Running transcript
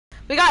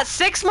We got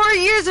 6 more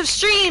years of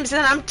streams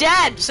and I'm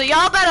dead. So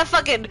y'all better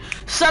fucking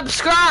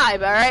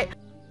subscribe, alright?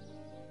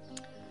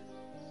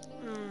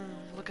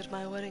 Look at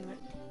my wedding ring.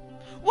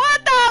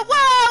 What the? Whoa,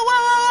 whoa,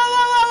 whoa,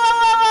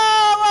 whoa,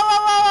 whoa, whoa,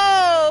 whoa,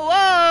 whoa,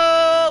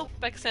 whoa!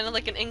 Beck sounded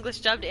like an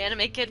English dubbed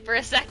anime kid for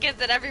a second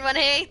that everyone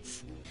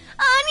hates.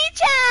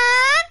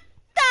 Ami-chan!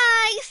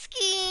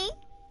 Daisuki!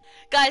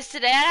 Guys,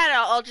 today I had an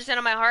ultrasound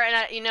on my heart,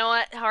 and you know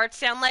what hearts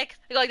sound like?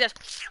 They go like this.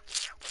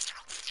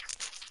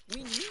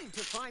 We need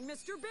to find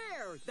Mr.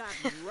 Bear, that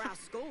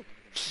rascal,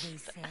 they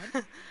said.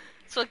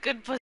 That's what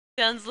good pussy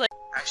sounds like.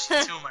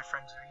 Actually, 2 of my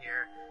friends are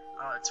here.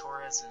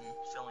 Torres and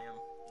Philium.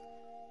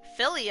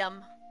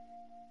 Philium?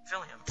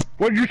 Philium.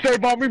 What'd you say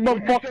about me,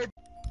 motherfucker?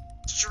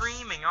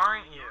 Streaming,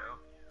 aren't you?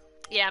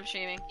 Yeah, I'm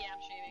streaming.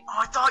 Oh,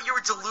 I thought you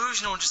were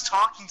delusional and just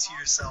talking to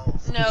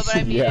yourself. No, but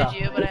I muted Yeah.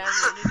 you, but I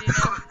unmuted you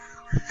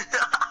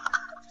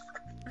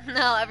now.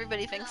 No,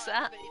 everybody thinks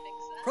that.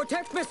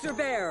 Protect Mr.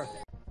 Bear!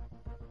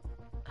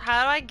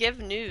 How do I give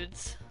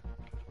nudes?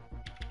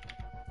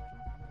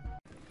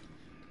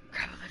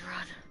 Grab him and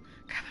run.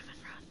 Grab him and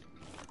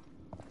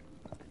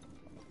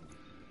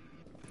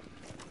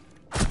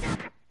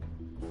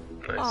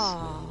run. Nice.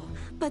 Oh,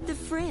 but the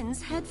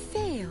friends had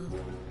failed.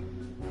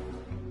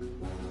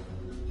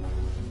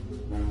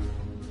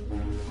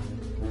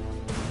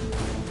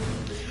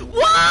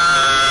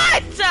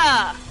 What?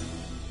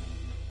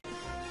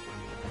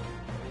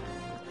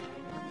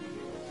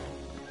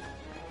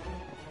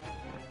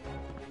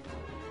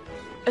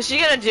 Is she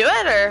gonna do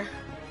it, or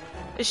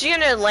is she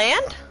gonna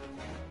land?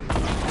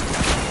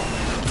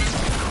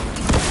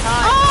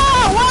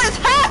 Oh, what is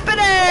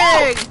happening?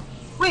 Oh!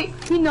 Wait,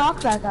 he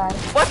knocked that guy.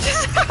 What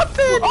just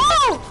happened?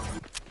 Oh!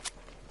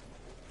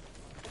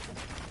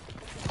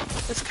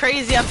 It's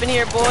crazy up in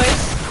here,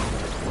 boys.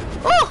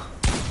 Oh!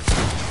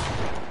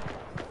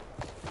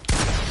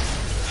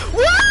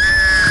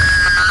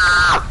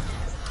 Whoa!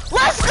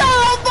 Let's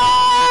go,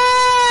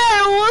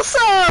 boy! What's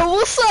up?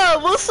 What's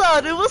up? What's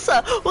up, dude? What's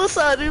up? What's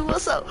up, dude?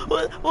 What's up?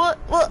 What?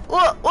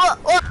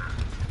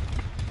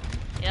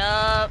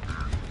 Yup,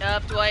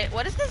 Dwight.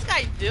 What is this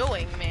guy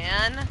doing,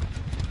 man?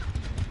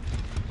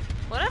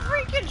 What a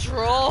freaking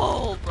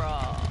troll,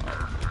 bro.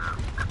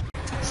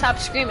 Stop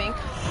screaming.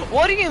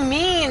 What do you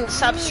mean,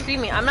 stop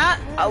screaming? I'm not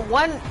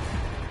one.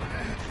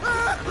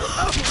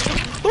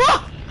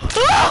 What do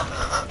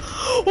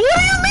you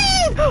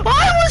mean?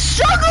 I was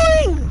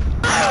struggling!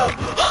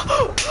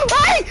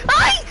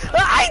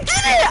 I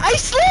did it! I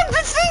slammed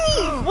the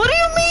thingy! What do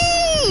you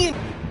mean?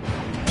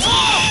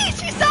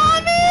 She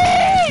saw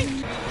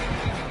me!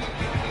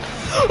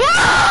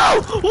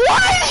 Oh!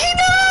 Why did he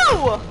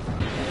know?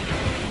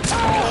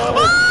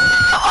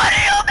 Oh, what do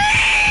you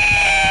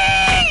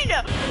mean?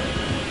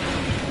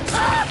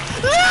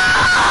 No!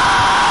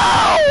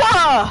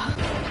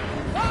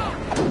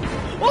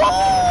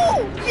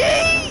 Oh!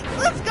 Yeet!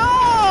 Let's go!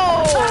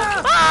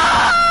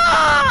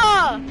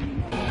 Ah!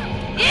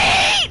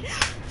 Yeet!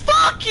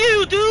 Fuck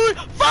you, dude!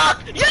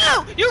 Fuck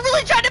you! You're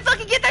really trying to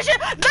fucking get that shit?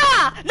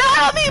 Nah!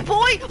 Not on me,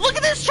 boy! Look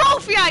at this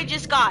trophy I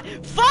just got!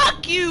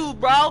 Fuck you,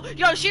 bro!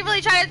 Yo, she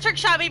really tried to trick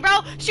shot me,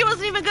 bro! She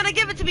wasn't even gonna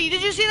give it to me!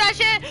 Did you see that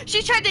shit?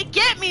 She tried to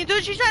get me,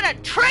 dude! She tried to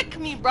trick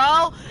me,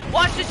 bro!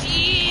 Watch this,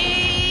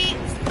 yeet!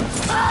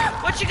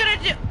 What you gonna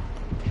do?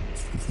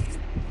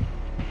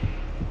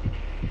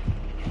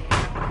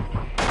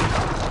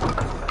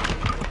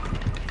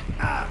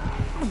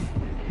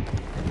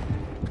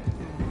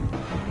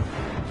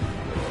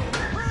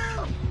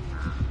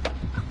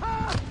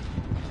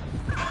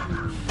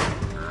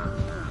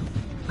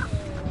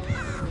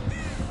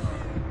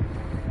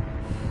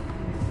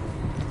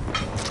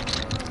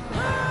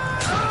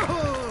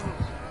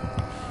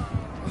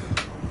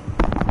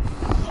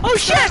 Oh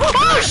shit!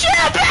 Oh shit!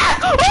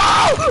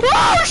 Oh!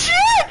 Oh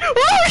shit!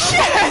 Oh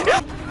shit!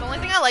 The only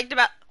thing I liked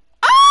about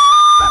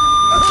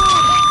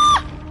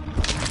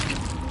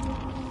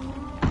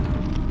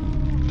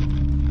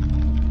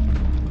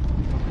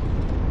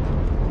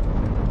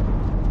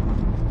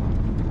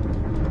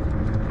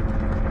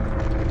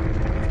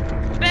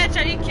Bitch,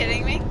 are you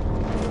kidding me?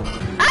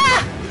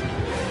 Ah!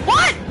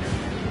 What?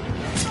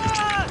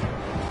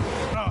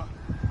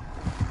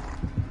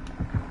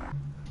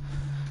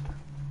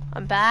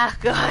 I'm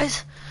back,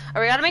 guys.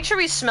 Alright, we gotta make sure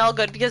we smell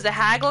good because the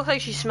hag looks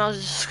like she smells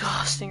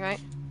disgusting,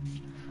 right?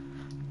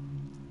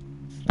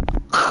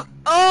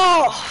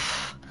 Oh!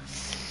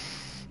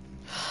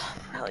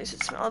 At least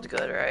it smelled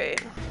good, right?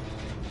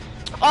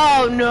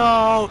 Oh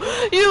no!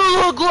 You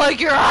look like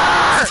you're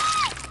hurt!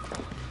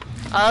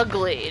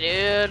 Ugly,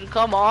 dude.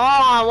 Come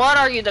on. What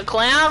are you, the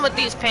clown with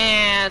these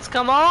pants?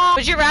 Come on.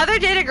 Would you rather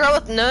date a girl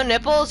with no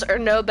nipples or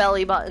no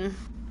belly button?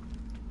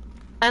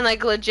 And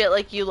like legit,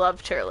 like you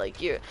loved her, like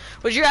you.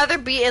 Would you rather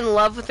be in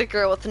love with a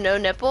girl with no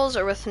nipples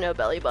or with no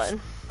belly button?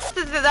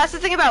 That's the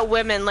thing about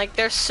women, like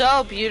they're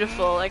so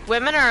beautiful. Like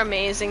women are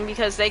amazing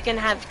because they can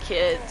have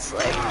kids.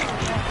 Like.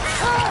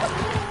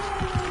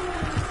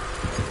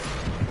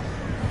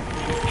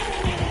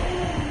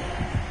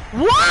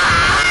 What?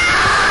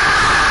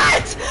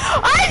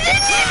 I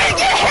didn't even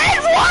get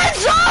hit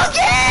once all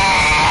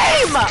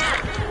game!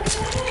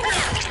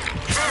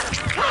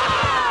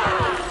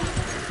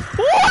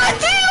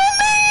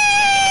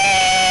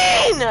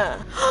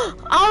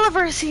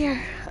 here.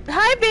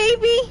 Hi,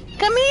 baby.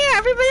 Come here.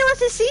 Everybody wants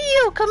to see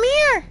you. Come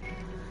here.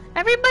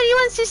 Everybody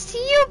wants to see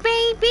you,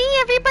 baby.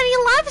 Everybody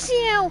loves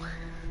you.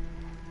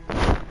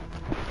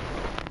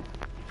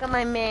 Look at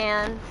my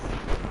man.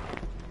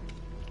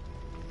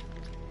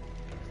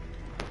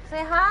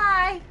 Say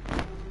hi.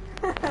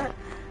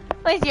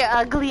 With your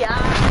ugly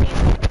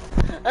eyes.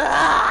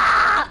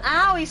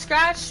 Ow, he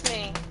scratched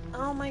me.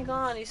 Oh my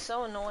god, he's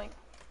so annoying.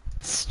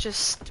 Let's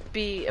just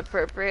be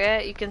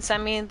appropriate. You can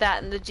send me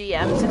that in the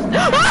DMs.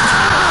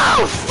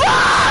 Oh,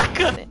 fuck!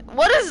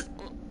 What is...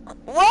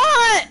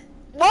 What?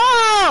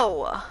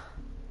 Whoa!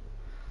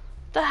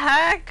 The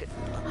heck?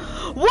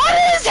 What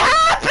is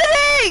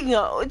happening?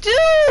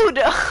 Dude!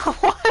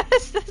 What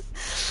is this?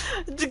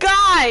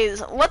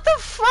 Guys, what the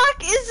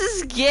fuck is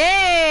this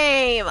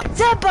game?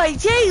 Dead by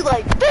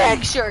Daylight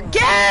picture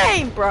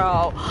game,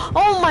 bro!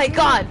 Oh my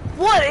god,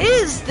 what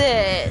is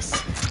this?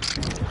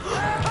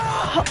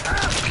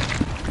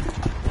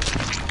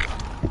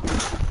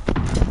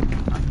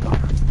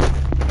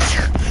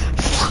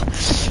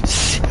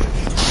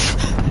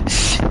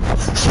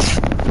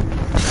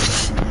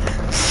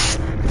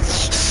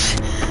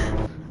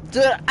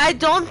 Dude, I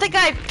don't think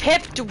I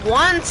pipped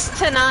once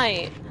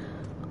tonight.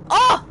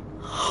 Oh!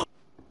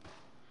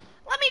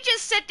 Let me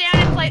just sit down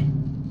and play.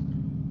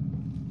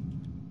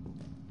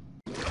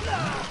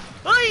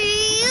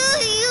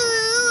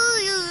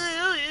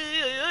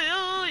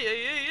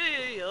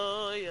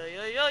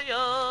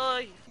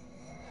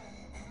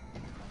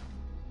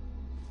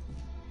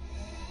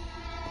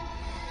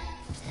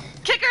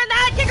 Kick her in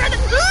that! Kick her in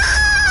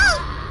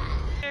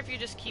the... If you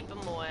just keep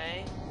him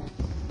away.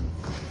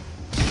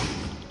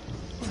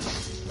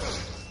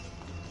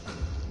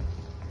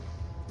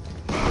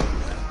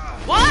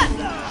 What?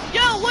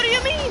 Yo, what do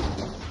you mean?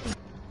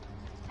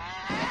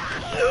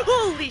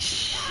 Holy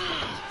shit.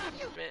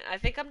 I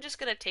think I'm just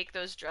gonna take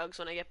those drugs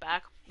when I get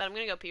back, but I'm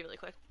gonna go pee really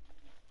quick.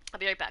 I'll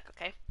be right back,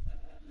 okay?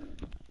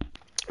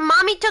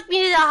 Mommy took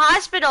me to the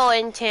hospital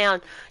in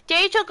town.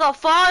 They took a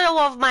photo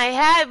of my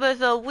head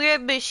with a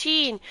weird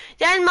machine.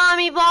 Then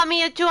Mommy bought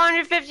me a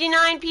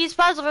 259-piece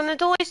puzzle from the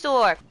toy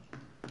store.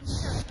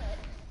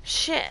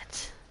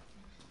 Shit.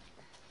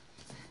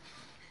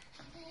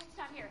 It's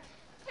not here.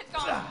 It's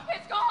gone.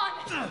 It's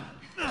gone.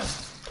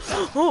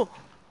 Oh.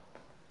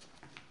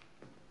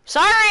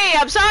 Sorry,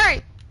 I'm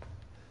sorry.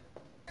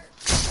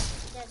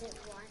 Does it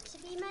want to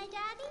be my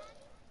daddy?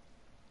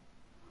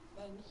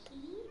 Then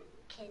he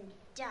can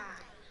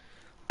die.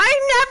 I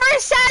never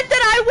said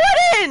that I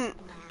wouldn't!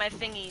 My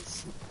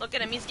thingies. Look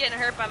at him, he's getting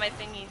hurt by my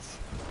thingies.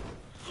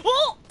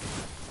 Oh!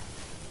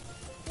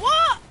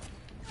 What?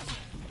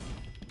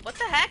 What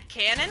the heck,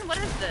 cannon? What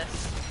is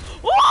this?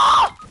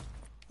 Whoa!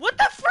 What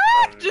the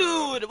frick,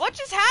 dude? What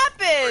just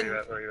happened?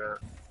 Where you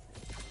at?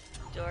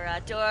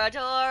 Dora, Dora,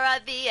 Dora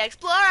the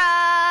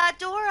Explorer!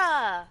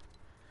 Dora!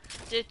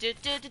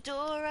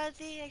 Dora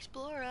the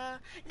Explorer.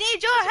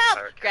 Need your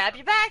help! Grab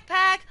your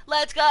backpack,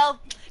 let's go!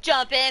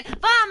 Jump in,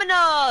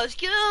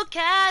 vamonos! You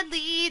can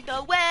lead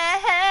the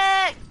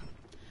way!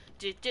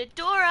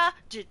 Dora,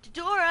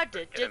 Dora,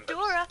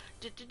 Dora,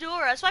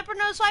 Dora. Swiper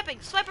no swiping,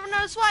 swiper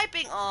no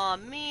swiping! Aw,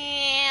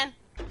 man!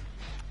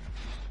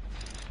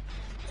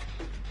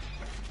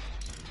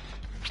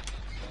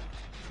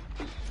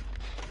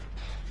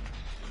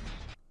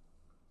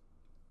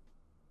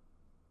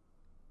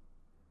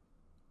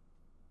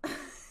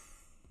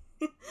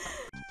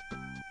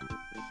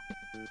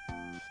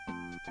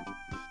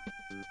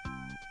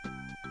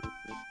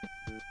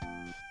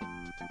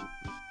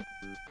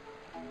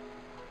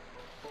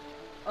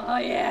 Oh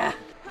yeah.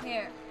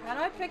 Here, how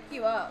do I pick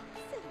you up?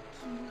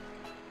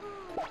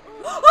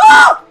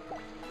 Oh!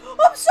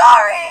 I'm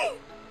sorry!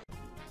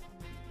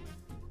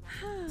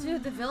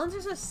 Dude, the villains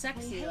are so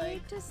sexy,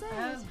 like, I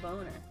have a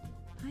boner.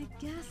 I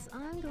guess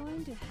I'm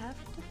going to have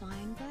to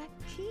find that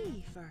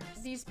key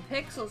first. These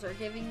pixels are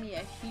giving me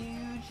a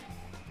huge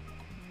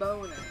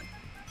boner.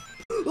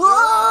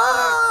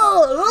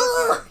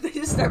 They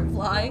just start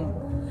flying.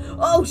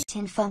 Oh,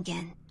 Tin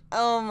Funkin'.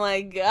 oh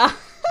my god.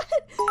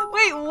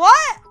 Wait,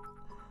 what?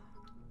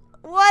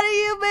 What do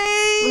you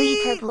mean?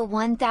 Lee Purple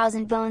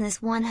 1000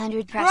 bonus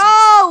 100 pressure.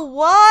 Bro,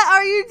 what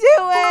are you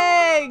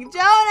doing?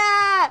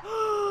 Jonah!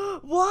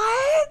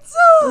 What?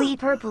 Lee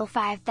Purple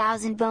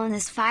 5000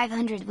 bonus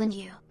 500 when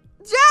you.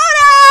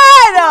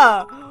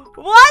 Jonah!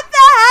 What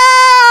the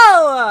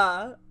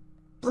hell?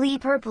 Lee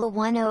Purple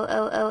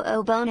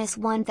 10000 bonus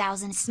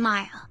 1000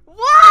 smile.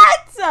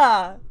 What?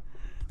 By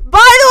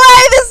the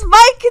way, this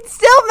mic can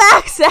still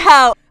max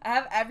out. I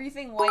have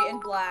everything white and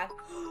black.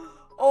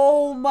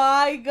 Oh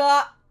my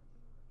god.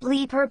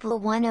 Lee Purple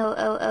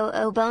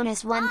 10000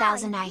 bonus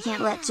 1000. I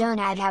can't let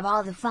Jonah have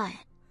all the fun.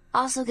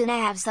 Also gonna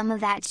have some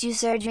of that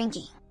juicer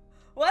drinking.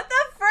 What the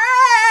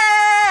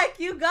frick?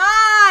 You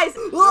guys!